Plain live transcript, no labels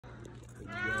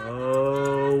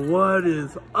Oh, what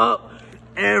is up,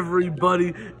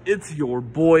 everybody? It's your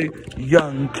boy,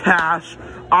 Young Cash.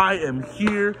 I am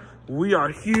here. We are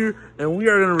here, and we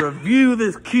are going to review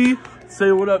this key.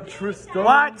 Say what up, Tristan.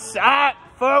 What's up,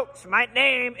 folks? My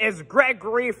name is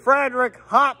Gregory Frederick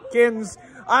Hopkins.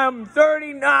 I'm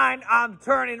 39. I'm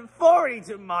turning 40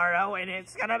 tomorrow, and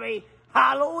it's going to be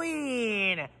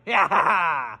Halloween.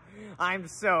 Yeah, I'm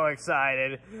so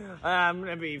excited. I'm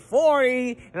going to be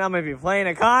 40, and I'm going to be playing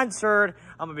a concert.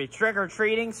 I'm going to be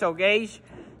trick-or-treating. So, Gage,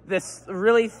 this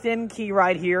really thin key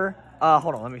right here.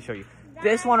 Hold on, let me show you.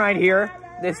 This one right here.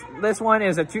 This one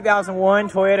is a 2001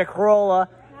 Toyota Corolla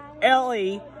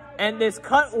LE, and this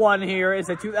cut one here is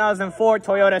a 2004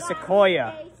 Toyota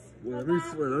Sequoia. Yeah, let me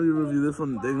review this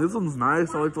one. Dang, this one's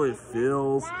nice. I like the way it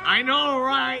feels. I know,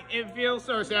 right? It feels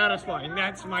so satisfying.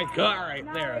 That's my car right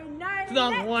there.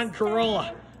 2001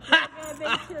 Corolla.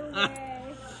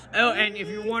 Oh, and if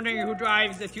you're wondering who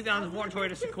drives the 2004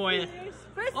 Toyota Sequoia,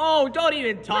 oh, don't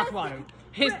even talk about him.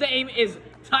 His name is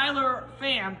Tyler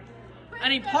Pham,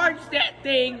 and he parks that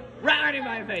thing right in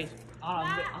my face.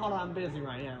 Hold on, I'm busy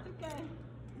right now.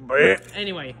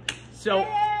 Anyway, so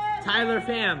Tyler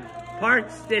Pham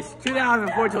parks this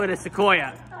 2004 Toyota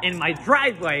Sequoia in my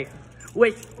driveway,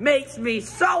 which makes me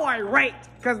so irate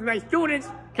because my students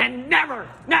can never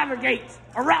navigate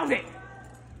around it.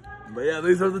 But yeah,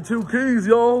 these are the two keys,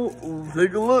 y'all.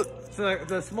 Take a look. So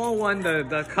the small one,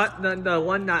 the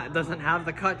one that doesn't have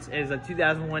the cuts is a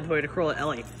 2001 Toyota Corolla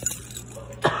LE.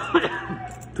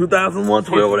 2001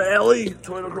 Toyota LE.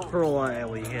 Toyota Corolla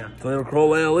LE, yeah. Toyota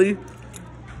Corolla LE.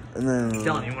 And then...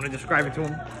 Dylan, you want to describe it to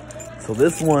him? So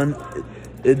this one,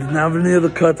 it doesn't have any of the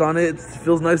cuts on it. It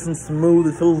feels nice and smooth.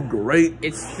 It feels great.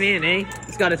 It's thin, eh?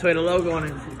 It's got a Toyota logo on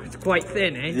it. It's quite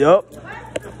thin, eh? Yep.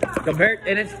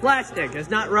 And it's plastic. It's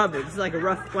not rubber. It's like a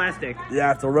rough plastic.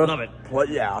 Yeah, it's a rough. Love it.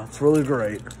 Yeah, it's really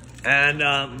great. And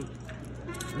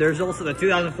there's also the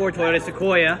 2004 Toyota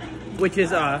Sequoia, which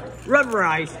is a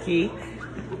rubberized key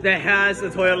that has the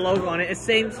Toyota logo on it. It's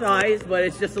same size, but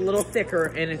it's just a little thicker,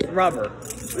 and it's rubber.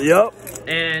 Yep.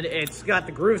 And it's got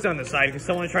the grooves on the side because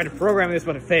someone tried to program this,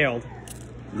 but it failed.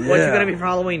 Yeah. What's it gonna be for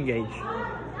Halloween, Gage?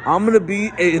 I'm gonna be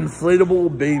an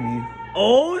inflatable baby.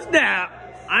 Oh snap!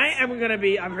 I am gonna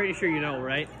be. I'm pretty sure you know,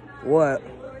 right? What?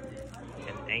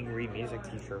 An angry music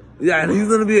teacher. Yeah, and he's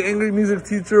gonna be an angry music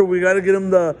teacher. We gotta get him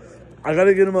the. I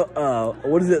gotta get him a,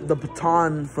 what is it? The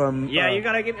baton from... Yeah, you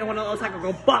gotta get me one of those that can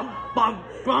go bum, bum,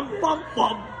 bum, bum,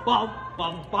 bum, bum,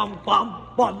 bum, bum, bum,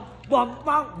 bum, bum,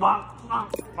 bum, bum.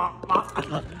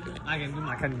 I can do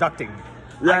my conducting.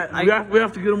 Yeah, we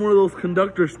have to get him one of those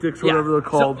conductor sticks, whatever they're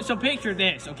called. So picture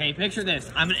this, okay? Picture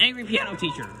this. I'm an angry piano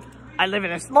teacher. I live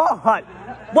in a small hut.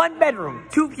 1 bedroom,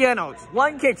 2 pianos,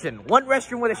 1 kitchen, 1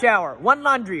 restroom with a shower, 1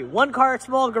 laundry, 1 car,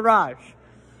 small garage.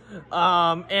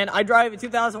 And I drive a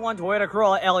 2001 Toyota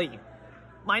Corolla LE.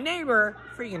 My neighbor,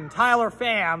 freaking Tyler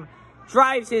Pham,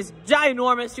 drives his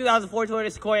ginormous 2004 Toyota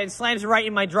Sequoia and slams it right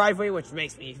in my driveway, which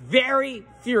makes me very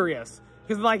furious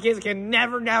because my kids can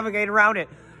never navigate around it.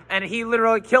 And he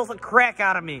literally kills the crap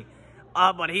out of me.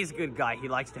 But he's a good guy. He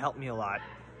likes to help me a lot.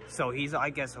 So he's,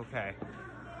 I guess, okay.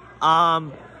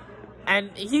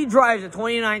 And he drives a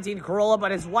 2019 Corolla,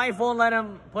 but his wife won't let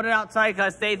him put it outside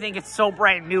because they think it's so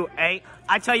brand new, eh?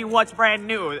 I tell you what's brand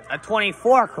new, a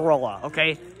 24 Corolla,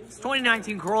 okay? This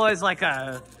 2019 Corolla is like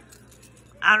a,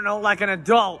 I don't know, like an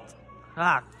adult.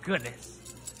 Ah, goodness.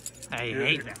 I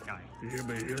hate that guy. You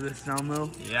hear this sound,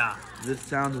 though? Yeah. This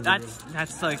sound is...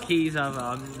 That's the keys of,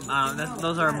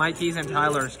 those are my keys and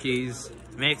Tyler's keys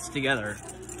mixed together.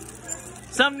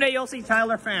 Someday you'll see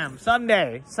Tyler Pham.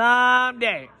 Someday.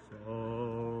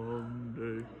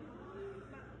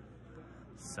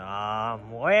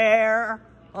 Somewhere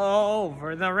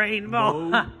over the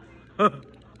rainbow.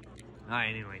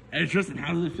 Anyway. Hey, Tristan,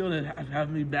 how does it feel to have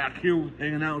me back here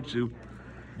hanging out with you?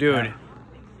 Dude.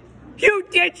 You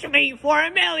ditched me for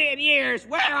a million years.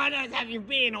 Where on earth have you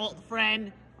been, old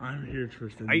friend? I'm here,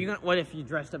 Tristan. What if you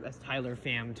dressed up as Tyler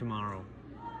Pham tomorrow?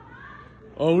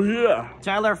 Oh, yeah.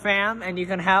 Tyler Pham, and you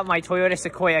can have my Toyota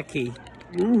Sequoia key.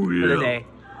 Ooh, yeah.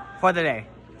 For the day.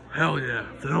 Hell yeah.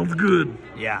 Sounds good.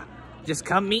 Yeah. Just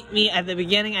come meet me at the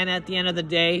beginning and at the end of the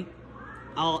day.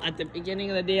 At the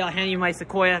beginning of the day, I'll hand you my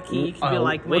Sequoia key. You can be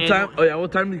like, what time? Oh yeah,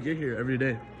 what time do you get here every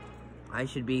day? I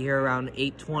should be here around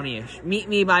 8:20ish. Meet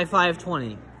me by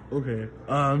 5:20. Okay.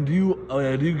 Do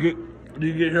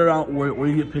you get here around where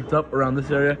you get picked up around this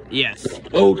area? Yes.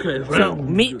 Okay.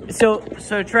 So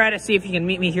try to see if you can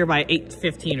meet me here by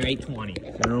 8:15 or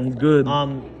 8:20. Sounds good.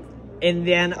 And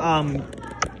then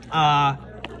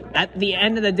at the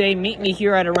end of the day, meet me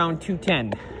here at around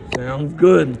 2:10. Sounds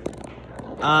good.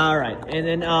 All right, and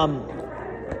then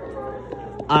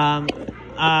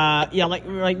Yeah,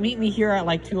 like meet me here at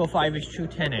like 2:05ish,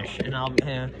 2:10ish, and I'll.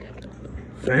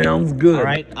 Sounds good. All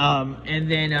right. And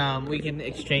then we can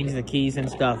exchange the keys and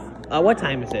stuff. What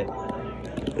time is it?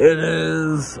 It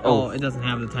is. Oh, it doesn't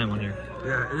have the time on here.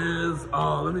 Yeah, it is.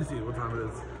 Oh, let me see what time it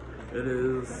is. It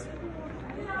is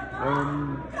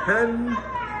 10.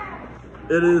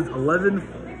 It is 11.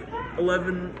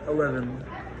 11. 11?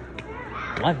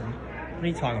 What are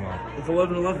you talking about? It's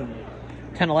 11:11.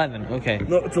 10:11. Okay.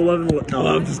 No, it's 11. No,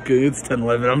 I'm just kidding. It's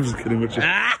 10:11. I'm just kidding with you.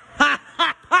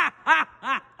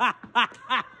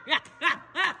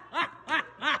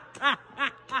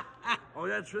 Oh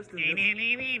yeah, Tristan.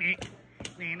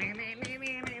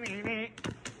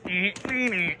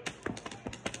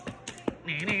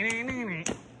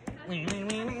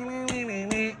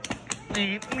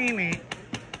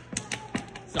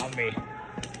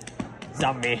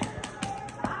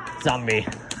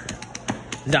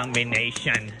 Zombie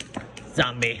nation.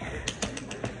 Zombie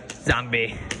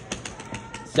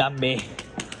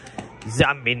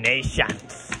nation.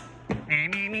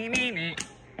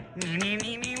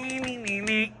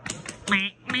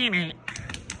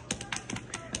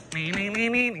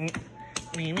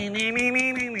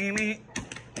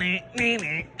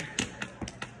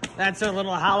 That's a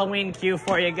little Halloween cue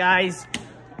for you guys.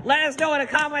 Let us know in the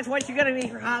comments what you're gonna be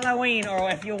for Halloween,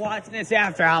 or if you're watching this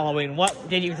after Halloween, what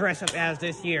did you dress up as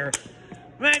this year?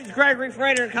 My name's Gregory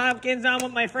Frederick Hopkins. I'm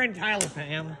with my friend Tyler,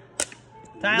 fam.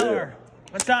 Tyler,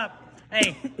 what's up?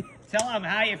 Hey, tell him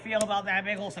how you feel about that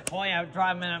big old Sequoia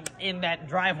driving in that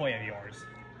driveway of yours.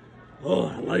 Oh,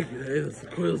 I like it. Hey, the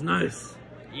Sequoia's nice.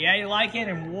 Yeah, you like it?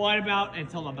 And what about, and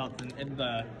tell him about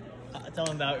tell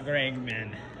him about Greg,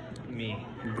 man. Me.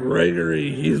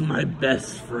 Gregory, he's my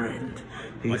best friend.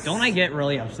 But don't I get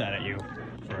really upset at you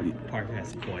for parking that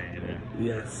Sequoia in there?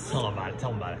 Yes. Tell him about it. Tell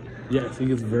him about it. Yes, he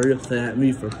gets very upset at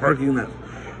me for parking that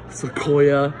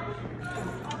Sequoia.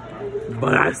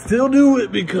 But I still do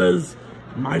it because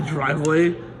my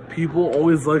driveway, people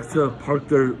always like to park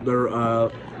their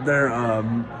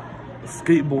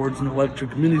skateboards and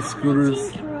electric mini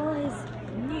scooters. Corolla is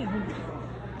new,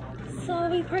 so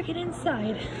we park it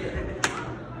inside.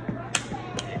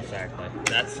 Exactly.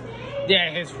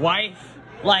 His wife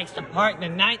likes to park the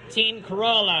 19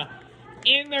 Corolla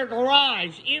in their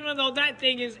garage, even though that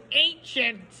thing is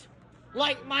ancient,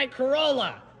 like my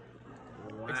Corolla.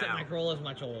 Wow. Except my Corolla is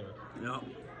much older. Yep.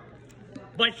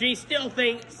 But she still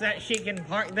thinks that she can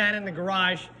park that in the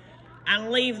garage and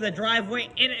leave the driveway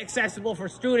inaccessible for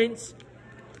students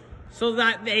so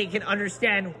that they can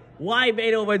understand why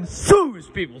Beethoven sews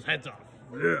people's heads off.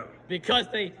 Yeah. Because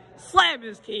they slam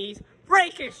his keys,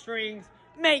 break his strings,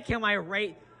 make him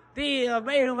irate. The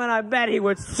Beethoven, I bet he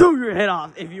would sew your head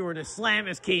off if you were to slam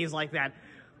his keys like that.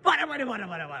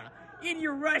 And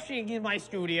you're rushing in my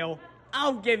studio,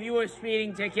 I'll give you a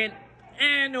speeding ticket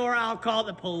and or I'll call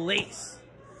the police.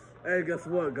 Hey, guess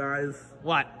what, guys?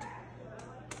 What?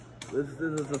 This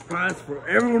is a surprise for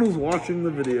everyone who's watching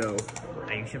the video.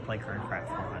 Hey, you should play Current Craft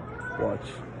for one.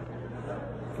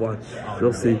 Watch.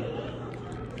 You'll see.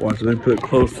 Watch, and then put it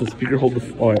close to the speaker. Hold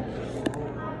the. Alright.